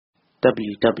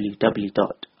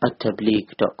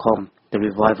www.attableek.com, the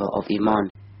reviver of Iman.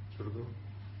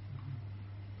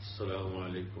 السلام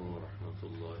علیکم ورحمۃ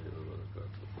اللہ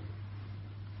وبرکاتہ.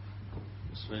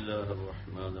 بسم اللہ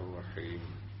الرحمن الرحیم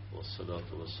والصلاة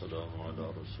والسلام على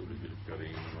رسوله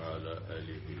الكريم وعلى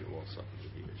آله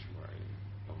وصحبه أجمعين.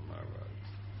 أما بعد،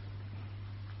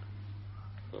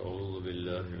 أعوذ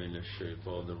بالله من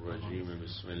الشيطان الرجيم.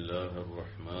 بسم الله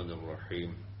الرحمن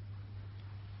الرحيم.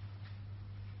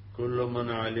 كل من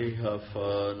عليها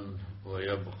فان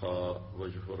ويبقى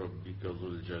وجه ربك ذو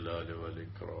الجلال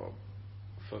والإكرام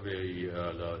فبأي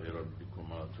آلاء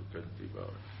ربكما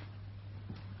تكذبان.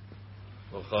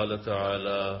 وقال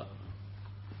تعالى: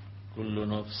 كل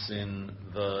نفس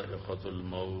ذائقة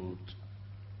الموت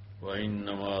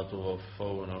وإنما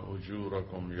توفون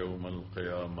أجوركم يوم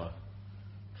القيامة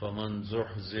فمن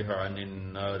زحزح عن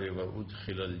النار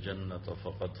وأدخل الجنة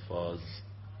فقد فاز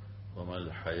وما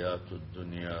الحياة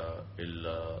الدنيا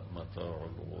إلا متاع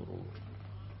الغرور.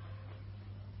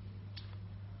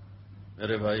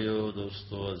 میرے بھائیو،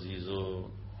 دوستو، عزیزو،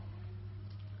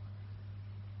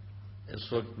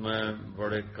 اس وقت میں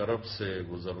بڑے کرب سے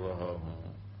گزر رہا ہوں.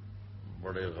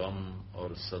 بڑے غم اور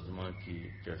صدمہ کی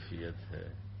کیفیت ہے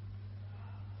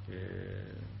کہ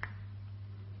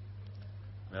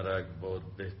میرا ایک بہت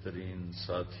بہترین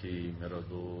ساتھی، میرا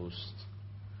دوست،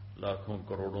 لاکھوں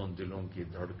کروڑوں دلوں کی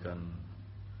دھڑکن،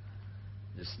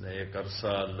 جس نے ایک عرصہ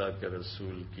اللہ کے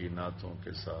رسول کی نعتوں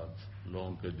کے ساتھ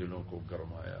لوگوں کے دلوں کو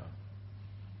گرمایا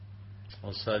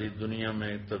اور ساری دنیا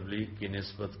میں تبلیغ کی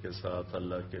نسبت کے ساتھ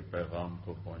اللہ کے پیغام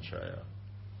کو پہنچایا.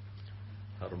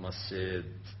 ہر مسجد،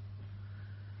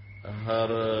 ہر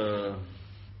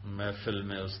محفل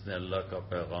میں اس نے اللہ کا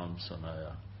پیغام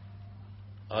سنایا.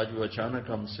 آج وہ اچانک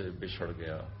ہم سے بچھڑ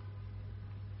گیا.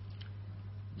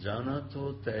 جانا تو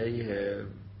طے ہی ہے،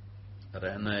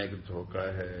 رہنا ایک دھوکہ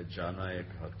ہے، جانا ایک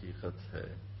حقیقت ہے.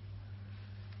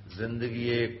 زندگی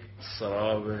ایک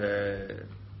سراب ہے،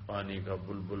 پانی کا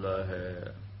بلبلہ ہے.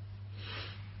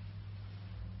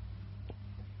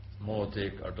 موت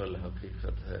ایک اٹل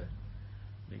حقیقت ہے.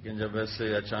 لیکن جب ایسے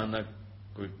اچانک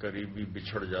کوئی قریبی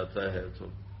بچھڑ جاتا ہے تو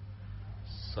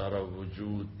سارا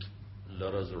وجود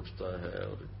لرز اٹھتا ہے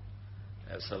اور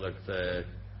ایسا لگتا ہے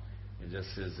کہ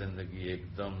جیسے زندگی ایک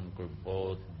دم کوئی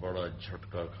بہت بڑا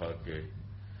جھٹکا کھا کے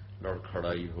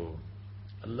لڑکھڑائی ہو.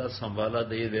 اللہ سنبھالا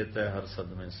دے دیتا ہے ہر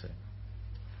صدمے سے.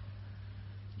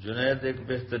 جنید ایک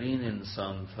بہترین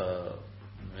انسان تھا.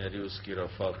 میری اس کی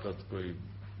رفاقت کوئی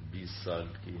 20 سال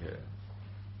کی ہے.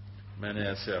 میں نے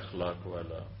ایسے اخلاق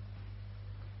والا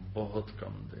بہت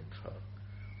کم دیکھا.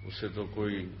 اسے تو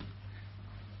کوئی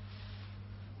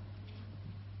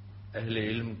اہل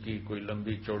علم کی کوئی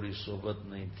لمبی چوڑی صحبت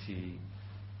نہیں تھی،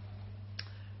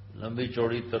 لمبی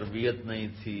چوڑی تربیت نہیں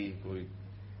تھی، کوئی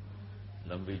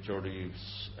لمبی چوڑی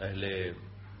اہل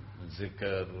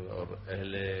ذکر اور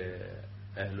اہل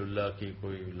اللہ کی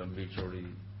کوئی لمبی چوڑی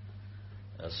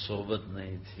صحبت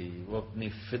نہیں تھی. وہ اپنی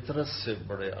فطرت سے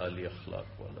بڑے عالی اخلاق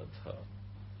والا تھا.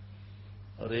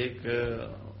 اور ایک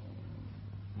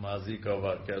ماضی کا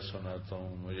واقعہ سناتا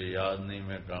ہوں. مجھے یاد نہیں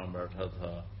میں کہاں بیٹھا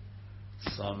تھا،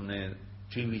 سامنے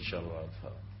ٹی وی چل رہا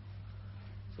تھا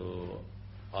تو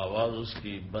آواز اس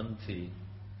کی بند تھی.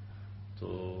 تو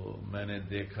میں نے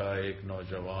دیکھا ایک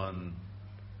نوجوان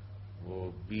وہ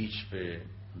بیچ پہ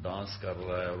ڈانس کر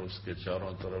رہا ہے اور اس کے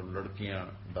چاروں طرف لڑکیاں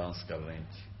ڈانس کر رہی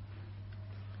تھیں.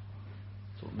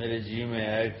 تو میرے جی میں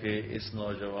آیا کہ اس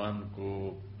نوجوان کو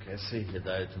کیسے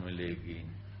ہدایت ملے گی.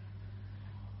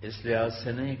 اس لحاظ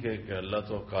سے نہیں کہ اللہ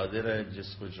تو قادر ہے جس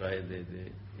کو چاہے دے دے،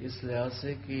 اس لحاظ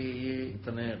سے کہ یہ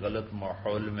اتنے غلط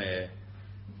ماحول میں ہے،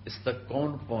 اس تک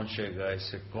کون پہنچے گا،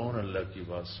 اسے کون اللہ کی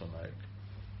بات سنائے گا.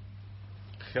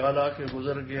 خیال آ کے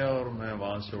گزر گیا اور میں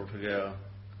وہاں سے اٹھ گیا،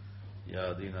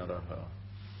 یاد ہی نہ رہا.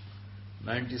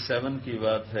 97 کی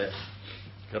بات ہے.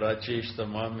 کراچی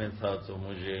اجتماع میں تھا تو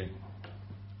مجھے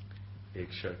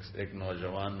ایک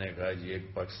نوجوان نے کہا جی ایک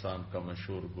پاکستان کا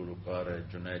مشہور گلوکار ہے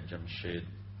جنید جمشید،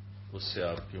 اس سے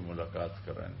آپ کی ملاقات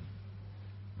کرائیں.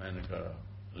 میں نے کہا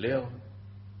لے آؤ.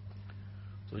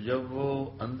 تو جب وہ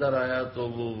اندر آیا تو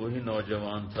وہ وہی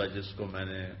نوجوان تھا جس کو میں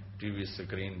نے ٹی وی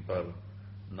اسکرین پر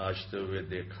ناچتے ہوئے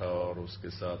دیکھا اور اس کے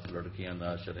ساتھ لڑکیاں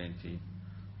ناچ رہی تھیں.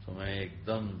 تو میں ایک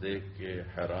دم دیکھ کے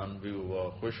حیران بھی ہوا،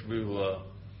 خوش بھی ہوا.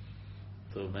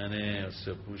 تو میں نے اس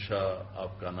سے پوچھا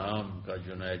آپ کا نام؟ کا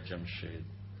جنید جمشید.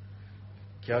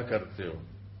 کیا کرتے ہو؟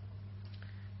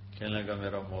 کہنے لگا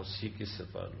میرا موسیقی سے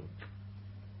تعلق.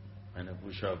 میں نے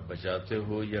پوچھا بجاتے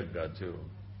ہو یا گاتے ہو؟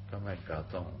 کہا میں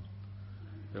گاتا ہوں.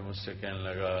 پھر مجھ سے کہنے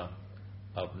لگا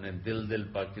آپ نے دل دل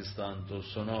پاکستان تو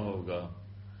سنا ہوگا.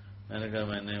 میں نے کہا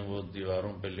میں نے وہ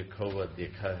دیواروں پہ لکھا ہوا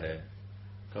دیکھا ہے.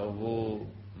 کہا وہ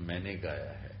میں نے نہیں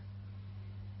گایا ہے۔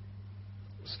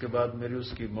 اس کے بعد میری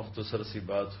اس کی مختصر سی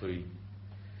بات ہوئی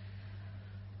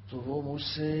تو وہ مجھ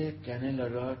سے کہنے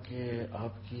لگا کہ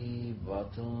آپ کی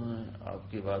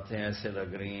باتیں ایسے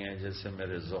لگ رہی ہیں جیسے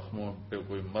میرے زخموں پہ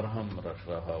کوئی مرہم رکھ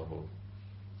رہا ہو،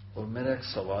 اور میرا ایک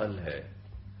سوال ہے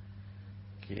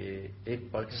کہ ایک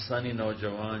پاکستانی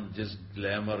نوجوان جس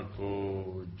گلیمر کو،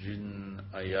 جن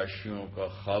عیاشیوں کا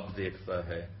خواب دیکھتا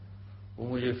ہے وہ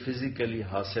مجھے فزیکلی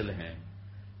حاصل ہیں،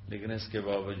 لیکن اس کے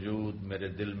باوجود میرے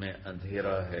دل میں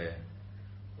اندھیرا ہے،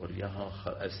 اور یہاں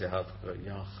ایسے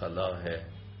یہاں خلا ہے،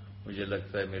 مجھے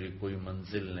لگتا ہے میری کوئی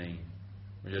منزل نہیں،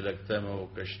 مجھے لگتا ہے میں وہ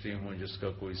کشتی ہوں جس کا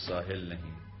کوئی ساحل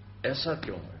نہیں، ایسا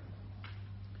کیوں ہے؟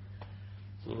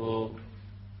 تو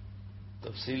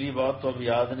تفصیلی بات تو اب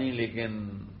یاد نہیں، لیکن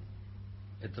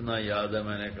اتنا یاد ہے،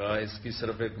 میں نے کہا اس کی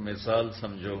صرف ایک مثال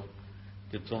سمجھو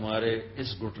کہ تمہارے اس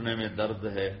گھٹنے میں درد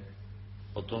ہے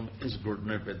اور تم اس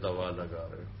گھٹنے پہ دوا لگا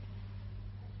رہے ہو،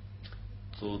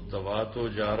 تو دوا تو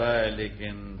جا رہا ہے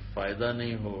لیکن فائدہ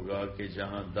نہیں ہوگا کہ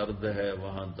جہاں درد ہے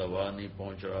وہاں دوا نہیں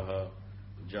پہنچ رہا،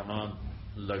 جہاں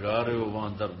لگا رہے ہو وہاں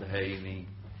درد ہے ہی نہیں۔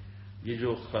 یہ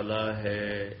جو خلا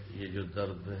ہے، یہ جو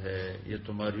درد ہے، یہ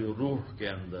تمہاری روح کے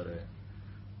اندر ہے،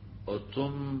 اور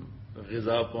تم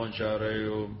غذا پہنچا رہے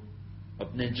ہو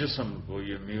اپنے جسم کو،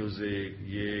 یہ میوزک،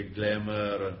 یہ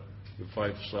گلیمر، یہ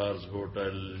 5 اسٹارز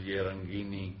ہوٹل، یہ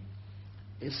رنگینی،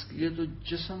 یہ تو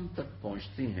جسم تک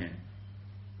پہنچتی ہیں،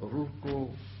 روح کو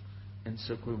ان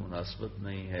سے کوئی مناسبت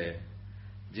نہیں ہے۔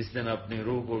 جس دن اپنی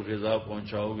روح کو غذا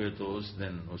پہنچاؤ گے تو اس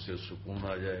دن اسے سکون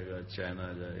آ جائے گا، چین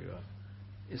آ جائے گا۔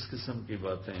 اس قسم کی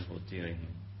باتیں ہوتی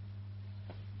رہیں۔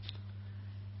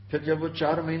 پھر جب وہ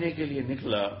 4 مہینے کے لیے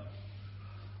نکلا،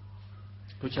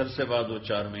 کچھ عرصے بعد وہ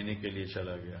 4 مہینے کے لیے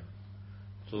چلا گیا،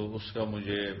 تو اس کا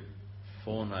مجھے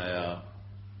فون آیا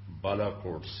بالا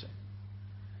کوٹ سے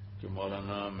کہ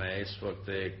مولانا میں اس وقت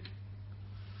ایک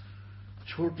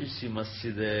چھوٹی سی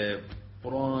مسجد ہے،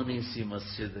 پرانی سی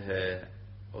مسجد ہے،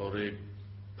 اور ایک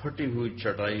پھٹی ہوئی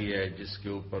چٹائی ہے جس کے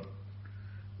اوپر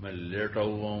میں لیٹا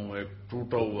ہوا ہوں، ایک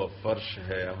ٹوٹا ہوا فرش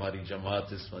ہے، ہماری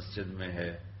جماعت اس مسجد میں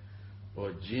ہے،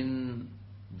 اور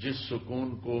جس سکون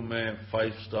کو میں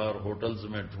 5 اسٹار ہوٹلز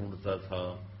میں ڈھونڈتا تھا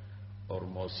اور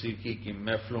موسیقی کی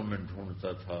محفلوں میں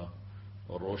ڈھونڈتا تھا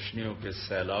اور روشنیوں کے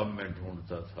سیلاب میں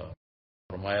ڈھونڈتا تھا۔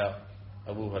 فرمایا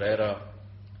ابو ہریرہ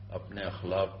اپنے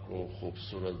اخلاق کو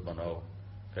خوبصورت بناؤ۔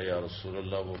 کہ یا رسول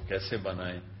اللہ وہ کیسے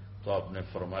بنائیں؟ تو آپ نے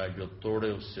فرمایا جو توڑے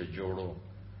اس سے جوڑو،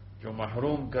 جو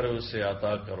محروم کرے اسے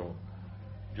عطا کرو،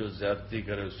 جو زیادتی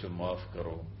کرے اسے معاف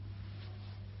کرو۔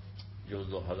 جو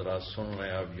دو حضرات سن رہے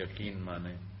ہیں آپ یقین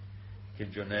مانیں کہ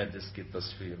جنید اس کی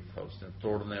تصویر تھا، اس نے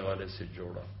توڑنے والے سے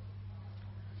جوڑا،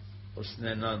 اس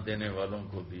نے نہ دینے والوں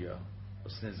کو دیا،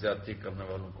 اس نے زیادتی کرنے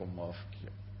والوں کو معاف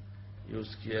کیا۔ یہ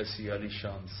اس کی ایسی عالی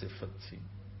شان صفت تھی۔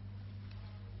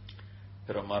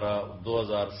 پھر ہمارا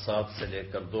 2007 سے لے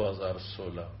کر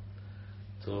 2016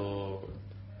 تو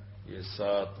یہ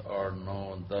 7، 8،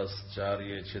 9، 10، 4،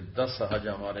 یہ 6، 10 حج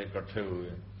ہمارے اکٹھے ہوئے،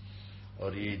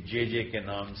 اور یہ جے کے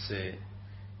نام سے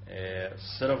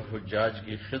صرف حجاج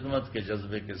کی خدمت کے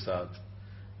جذبے کے ساتھ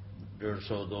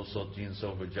 150، 200،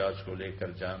 300 حجاج کو لے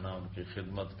کر جانا، ان کی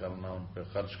خدمت کرنا، ان پہ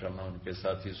خرچ کرنا۔ ان کے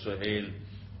ساتھی سہیل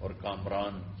اور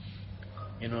کامران،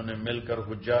 انہوں نے مل کر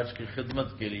حجاج کی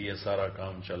خدمت کے لیے سارا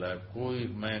کام چلایا۔ کوئی،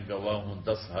 میں گواہ ہوں،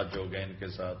 10 حج ہو گئے ان کے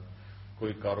ساتھ،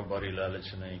 کوئی کاروباری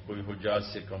لالچ نہیں، کوئی حجاج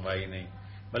سے کمائی نہیں،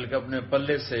 بلکہ اپنے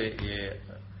پلے سے یہ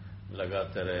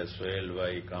لگاتے رہے، سہیل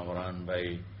بھائی، کامران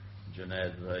بھائی،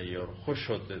 جنید بھائی، اور خوش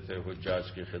ہوتے تھے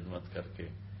حجاج کی خدمت کر کے۔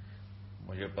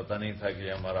 مجھے پتہ نہیں تھا کہ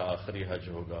یہ ہمارا آخری حج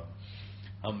ہوگا۔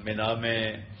 ہم منا میں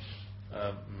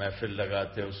محفل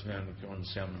لگاتے، اس میں ان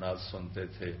سے ہم نعت سنتے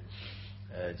تھے۔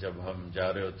 جب ہم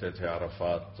جا رہے ہوتے تھے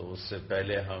عرفات تو اس سے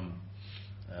پہلے ہم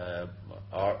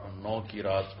 9 کی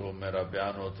رات کو میرا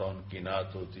بیان ہوتا، ان کی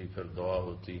نعت ہوتی، پھر دعا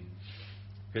ہوتی۔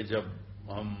 پھر جب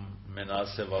ہم منا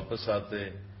سے واپس آتے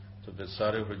تو پھر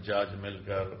سارے حجاج مل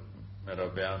کر میرا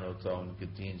بیان ہوتا، ان کی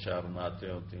 3، 4 نعتیں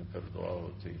ہوتی، پھر دعا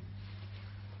ہوتی۔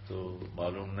 تو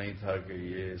معلوم نہیں تھا کہ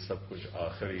یہ سب کچھ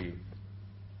آخری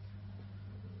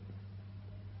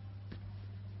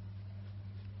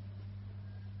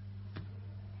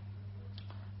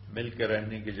مل کے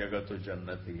رہنے کی جگہ تو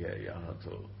جنت ہی ہے، یہاں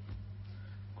تو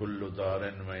کل دار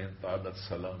میں طالت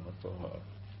سلامتها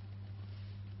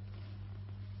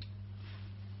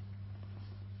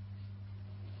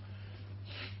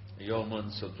یوما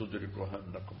ستدرکها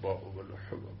النقباء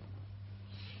والحبب۔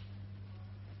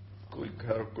 کوئی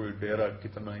گھر، کوئی ڈیرا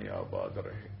کتنا ہی آباد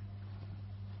رہے،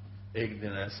 ایک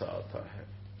دن ایسا آتا ہے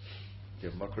کہ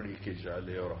مکڑی کے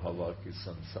جالے اور ہوا کی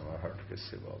سنسناہٹ کے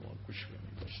سوا وہاں کچھ بھی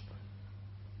نہیں بچتا۔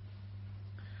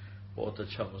 بہت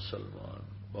اچھا مسلمان،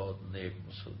 بہت نیک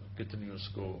مسلمان، کتنی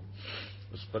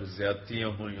اس پر زیادتیاں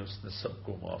ہوئی اس نے سب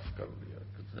کو معاف کر دیا،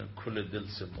 کتنے کھلے دل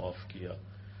سے معاف کیا۔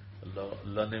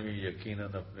 اللہ نے بھی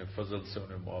یقیناً اپنے فضل سے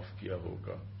انہیں معاف کیا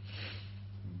ہوگا۔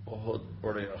 بہت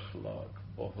بڑے اخلاق،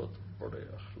 بہت بڑے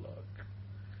اخلاق۔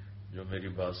 جو میری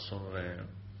بات سن رہے ہیں،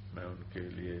 میں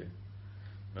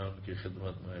ان کی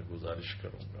خدمت میں گزارش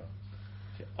کروں گا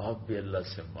کہ آپ بھی اللہ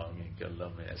سے مانگیں کہ اللہ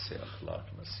میں ایسے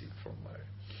اخلاق نصیب فرمائے۔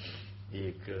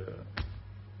 ایک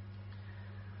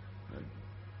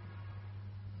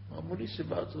معمولی سی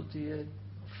بات ہوتی ہے،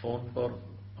 فون پر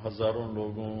ہزاروں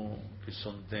لوگوں کی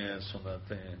سنتے ہیں،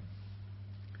 سناتے ہیں،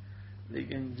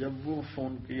 لیکن جب وہ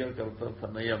فون کیا کرتا تھا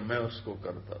نا، یا میں اس کو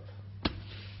کرتا تھا،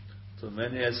 تو میں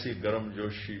نے ایسی گرم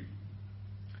جوشی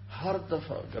ہر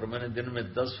دفعہ، اگر میں نے دن میں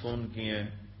 10 فون کیے ہیں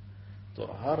تو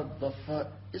ہر دفعہ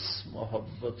اس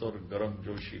محبت اور گرم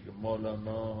جوشی کہ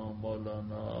مولانا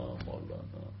مولانا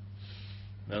مولانا،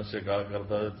 میں اسے کہا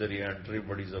کرتا تھا تیری انٹری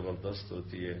بڑی زبردست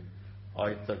ہوتی ہے،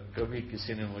 آج تک کبھی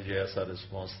کسی نے مجھے ایسا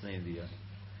رسپانس نہیں دیا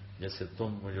جیسے تم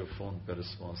مجھے فون پہ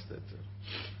رسپانس دیتے ہو۔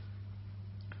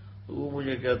 وہ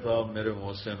مجھے کہتا آپ میرے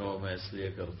محسن ہو، میں اس لیے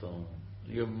کرتا ہوں،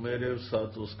 یہ میرے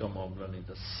ساتھ اس کا معاملہ نہیں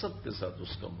تھا، سب کے ساتھ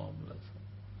اس کا معاملہ تھا۔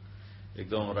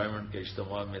 ایک دم رائمنڈ کے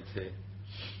اجتماع میں تھے،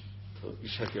 تو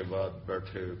عشاء کے بعد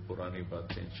بیٹھے، پرانی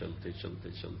باتیں چلتے چلتے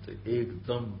چلتے ایک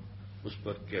دم اس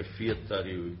پر کیفیت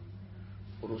طاری ہوئی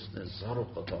اور اس نے زاروں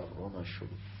قطار رونا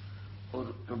شروع، اور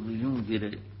کبھی یوں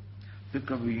گرے پھر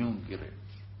کبھی یوں گرے،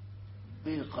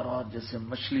 بے قرار جیسے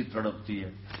مچھلی تڑپتی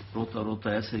ہے، روتا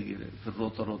روتا ایسے گرے، پھر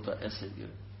روتا روتا ایسے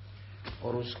گرے،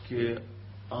 اور اس کے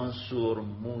آنسو اور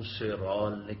منہ سے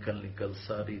رال نکل نکل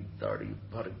ساری داڑھی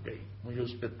بھر گئی۔ مجھے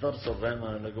اس پہ ترس اور رحم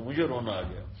آنے لگا، مجھے رونا آ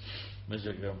گیا۔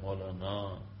 مجھے کہا مولانا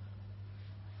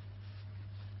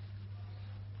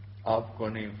آپ کو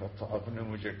نہیں پتا آپ نے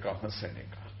مجھے کہاں سے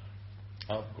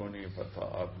نکالا، آپ کو نہیں پتا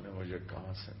آپ نے مجھے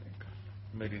کہاں سے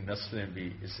نکالا، میری نسلیں بھی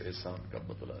اس احسان کا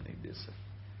بدلہ نہیں دے سکتی۔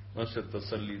 میں اسے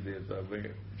تسلی دیتا، بھائی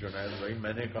جنید بھائی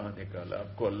میں نے کہاں نکالا،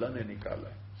 آپ کو اللہ نے نکالا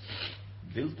ہے،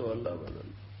 دل تو اللہ بدل،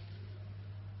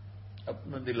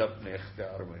 اپنا دل اپنے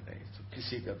اختیار میں نہیں، تو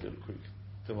کسی کا دل کوئی،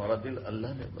 تمہارا دل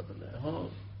اللہ نے بدلا ہے۔ ہاں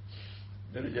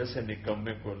میرے جیسے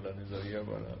نکمے کو اللہ نے ذریعہ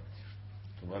بنا،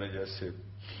 تمہارے جیسے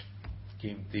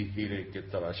قیمتی ہیرے کے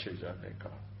تراشے جانے کا،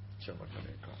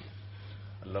 چمکنے کا،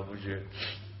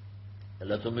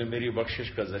 اللہ تمہیں میری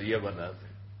بخشش کا ذریعہ بنا دے۔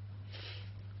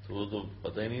 تو وہ تو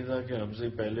پتہ ہی نہیں تھا کہ ہم سے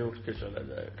پہلے اٹھ کے چلا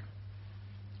جائے گا،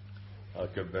 آ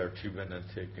کے بیٹھی بھی نہ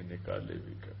تھے کہ نکالے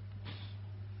بھی کر۔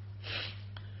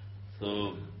 تو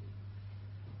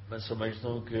میں سمجھتا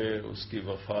ہوں کہ اس کی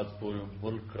وفات پورے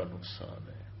ملک کا نقصان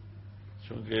ہے،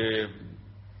 چونکہ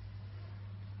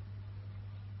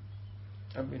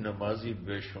ابھی نمازی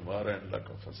بے شمار ہیں، اللہ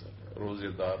کا فضل ہے، روزے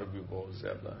دار بھی بہت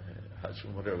زیادہ ہیں، حج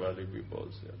عمرے والے بھی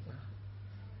بہت زیادہ ہیں،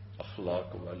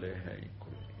 اخلاق والے ہیں ہی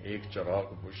کوئی، ایک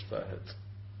چراغ بجھتا ہے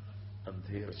تو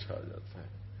اندھیر چھا جاتا ہے،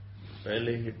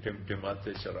 پہلے ہی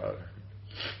ٹمٹماتے چراغ ہیں،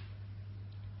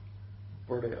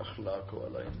 بڑے اخلاق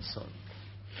والا انسان،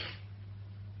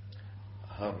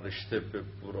 ہر رشتے پہ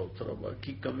پورا اترا،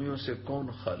 باقی کمیوں سے کون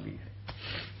خالی ہے؟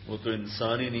 وہ تو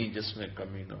انسان ہی نہیں جس میں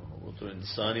کمی نہ ہو، وہ تو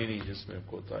انسان ہی نہیں جس میں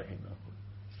کوتاہی نہ ہو،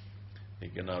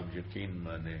 لیکن آپ یقین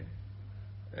مانیں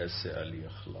ایسے عالی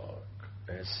اخلاق،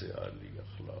 ایسے عالی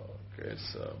اخلاق،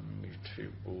 ایسا میٹھے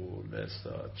بول،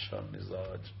 ایسا اچھا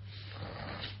مزاج،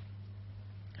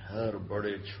 ہر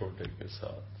بڑے چھوٹے کے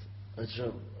ساتھ،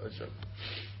 عجب عجب۔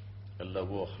 اللہ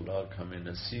وہ اخلاق ہمیں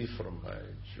نصیب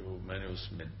فرمائے جو میں نے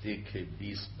اس میں دیکھے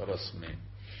 20 برس میں،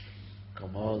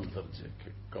 کمال درجے کے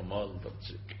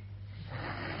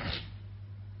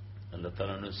اللہ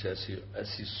تعالیٰ نے اسے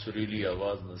ایسی سریلی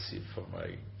آواز نصیب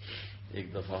فرمائی۔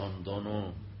 ایک دفعہ ہم دونوں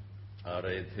آ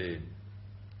رہے تھے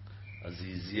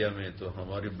عزیزیہ میں، تو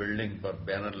ہماری بلڈنگ پر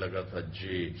بینر لگا تھا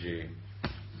جے،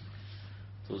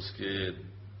 تو اس کے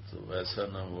تو ایسا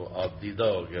نہ وہ آپ دیدہ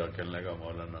ہو گیا، کہنے لگا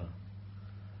مولانا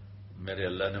میرے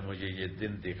اللہ نے مجھے یہ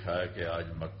دن دکھایا کہ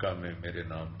آج مکہ میں میرے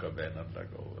نام کا بینر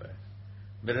لگا ہوا ہے۔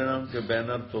 میرے نام کے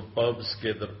بینر تو پبز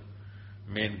کے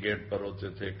مین گیٹ پر ہوتے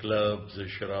تھے، کلبز،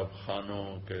 شراب خانوں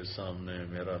کے سامنے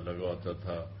میرا لگا ہوتا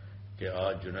تھا کہ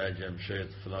آج جنید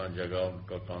جمشید فلاں جگہ ان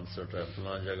کا کانسرٹ ہے،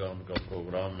 فلاں جگہ ان کا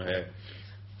پروگرام ہے،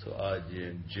 تو آج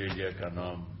جے کا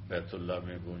نام بیت اللہ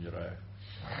میں گونج رہا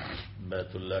ہے،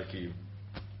 بیت اللہ کی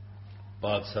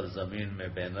پاک سرزمین میں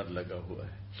بینر لگا ہوا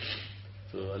ہے۔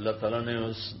 تو اللہ تعالیٰ نے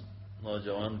اس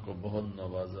نوجوان کو بہت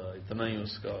نوازا، اتنا ہی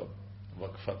اس کا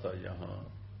وقفہ تھا، یہاں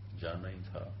جانا ہی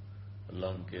تھا، اللہ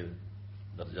ان کے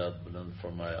درجات بلند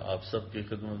فرمائے۔ آپ سب کی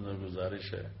خدمت میں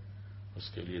گزارش ہے اس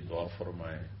کے لیے دعا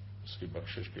فرمائیں، اس کی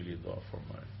بخشش کے لیے دعا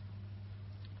فرمائیں۔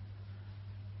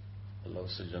 اللہ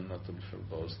اسے جنت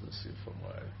الفردوس نصیب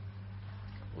فرمائے،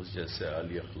 اس جیسے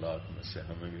عالی اخلاق میں سے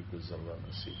ہمیں بھی کوئی ذرہ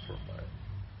نصیب فرمائے۔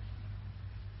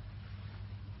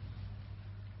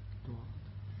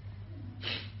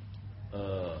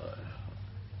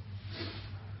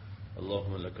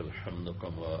 اللهم لك الحمد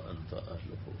كما أنت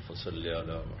أهله، فصل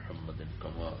على محمد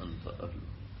كما أنت أهله،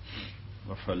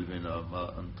 وفعل بنا ما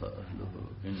أنت أهله،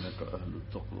 إنك أهل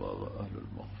التقوى وأهل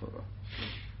المغفرة۔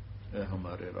 اے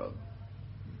ہمارے رب،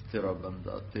 تیرا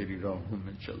بندہ تیری راہوں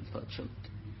میں چلتا چلتا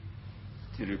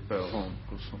تیرے پیغام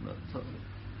کو سنتا،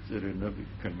 تیرے نبی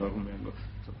کے نغمے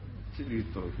گفتا، تیری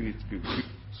توحید کی بھی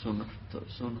سنتا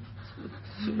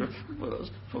صرف بس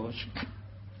پہنچ گیا،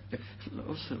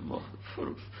 اسے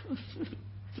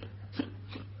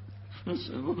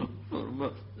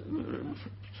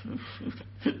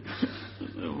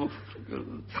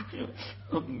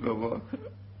ہم گواہ ہیں،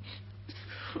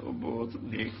 بہت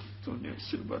نیک تو نے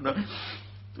اسے بنا،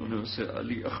 تو نے اسے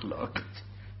علی اخلاق،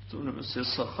 تو نے اسے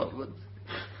سخاوت،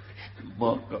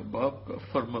 ماں کا باپ کا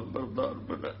فرما بردار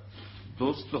بنا،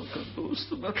 دوستوں کا دوست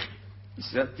بنا،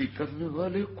 زیادتی کرنے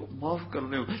والے کو معاف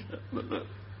کرنے والا بنا۔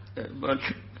 اے مالک،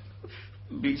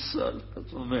 20 سال کا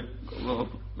تو میں گواہ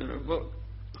ہوں میرے باپ،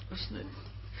 اس نے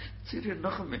تیرے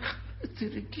نغمے،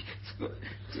 تیرے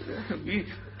حبیب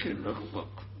کے نغمہ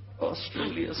کو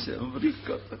آسٹریلیا سے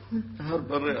امریکہ تک ہر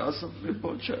بر اعظم میں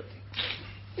پہنچا دی،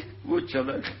 وہ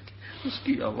چلا گیا، اس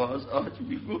کی آواز آج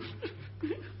بھی گونج،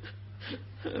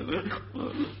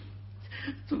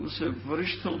 تو اسے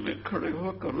فرشتوں میں کھڑے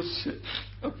ہو کر اس سے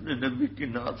اپنے نبی کی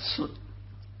نعت سن،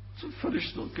 تو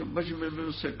فرشتوں کے مجمع میں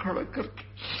اسے کھڑا کر کے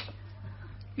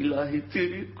الہی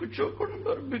تیری کو چوکڑ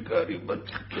پر بھکاری بن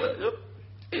کے آیا،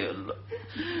 اے اللہ،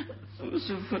 تو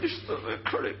اسے فرشتوں میں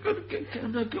کھڑے کر کے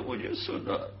کہنا کہ مجھے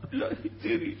سنا، الہی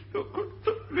تیری چوکڑ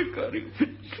پر بھکاری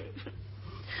بن کے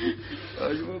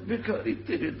آج وہ بھکاری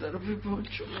تیرے در پہ پہنچ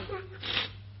چکا ہے،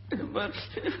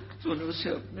 تو نے اسے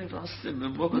اپنے راستے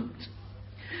میں بہت،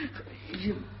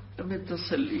 یہ ہمیں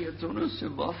تسلی ہے، تو نے اسے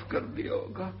معاف کر دیا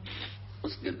ہوگا،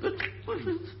 اس کے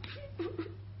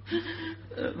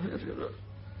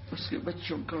اس کے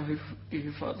بچوں کی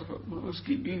حفاظت فرما، اس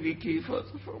کی بیوی کی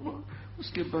حفاظت فرما، اس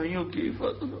کے بھائیوں کی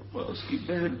حفاظت فرما، اس کی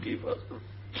بہن کی حفاظت فرما،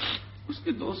 اس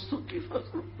کے دوستوں کی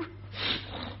حفاظت فرما۔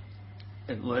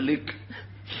 اے مالک،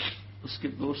 اس کے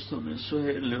دوستوں نے،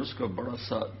 سہیل نے اس کا بڑا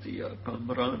ساتھ دیا،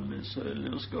 کامران نے، سہیل نے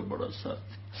اس کا بڑا ساتھ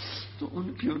دیا، تو ان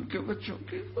کے بچوں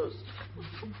کی حفاظت،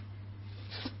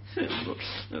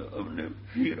 ہم نے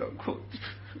ہیرا کھو دیا،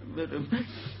 میرے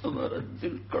ہمارا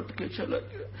دل کٹ کے چلا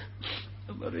گیا،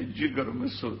 ہمارے جگر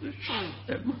میں سوزش،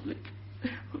 اے مالک،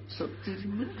 سب تیری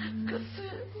محنت کرتے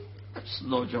ہیں،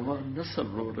 نوجوان نسل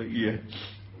رو رہی ہے،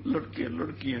 لڑکے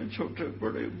لڑکیاں، چھوٹے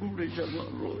بڑے بوڑھے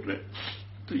جوان رو رہے ہیں،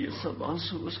 تو یہ سب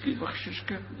آنسو اس کی بخشش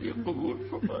کے لیے قبول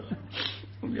فرما لے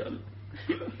یا اللہ،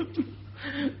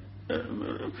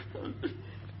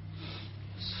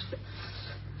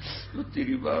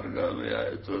 تیری بارگاہ میں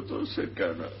آئے تو اسے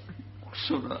کہنا،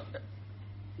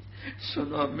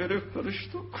 سنا میرے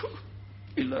فرشتوں کو،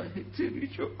 الہی تیری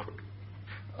چوکھٹ،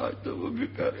 آج تو وہ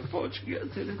بھکاری پہنچ گیا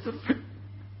تیرے طرف،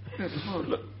 میرے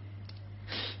مولا،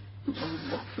 اللهم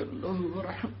اغفر له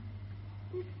ورحم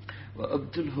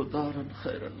وابدله دارا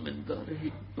خيرا من داره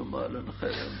ومالا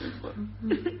خيرا من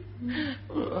ماله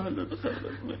واهلا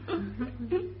خيرا من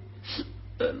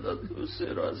اللہ، تو اس سے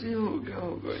راضی ہو گیا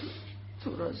ہوگا، تو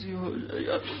راضی ہو جائے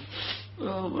یار،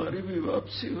 ہماری بھی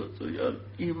واپسی ہو تو یار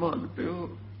ایمان پہ ہو،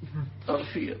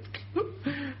 عافیت کی،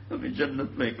 ہمیں جنت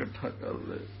میں اکٹھا کر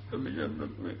دے، ہمیں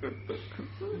جنت میں اکٹھا کر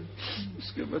دے، اس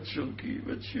کے بچوں کی،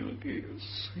 بچیوں کی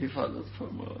حفاظت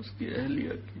فرما، اس کی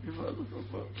اہلیہ کی حفاظت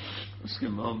فرما، اس کے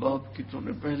ماں باپ کی، تو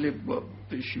نے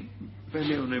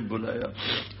پہلے انہیں بلایا،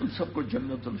 ان سب کو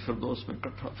جنت الفردوس میں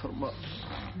اکٹھا فرما،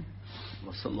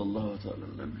 وصلی اللہ تعالی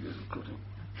علی نبی الکریم،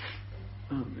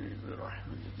 آمین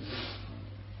برحمتک۔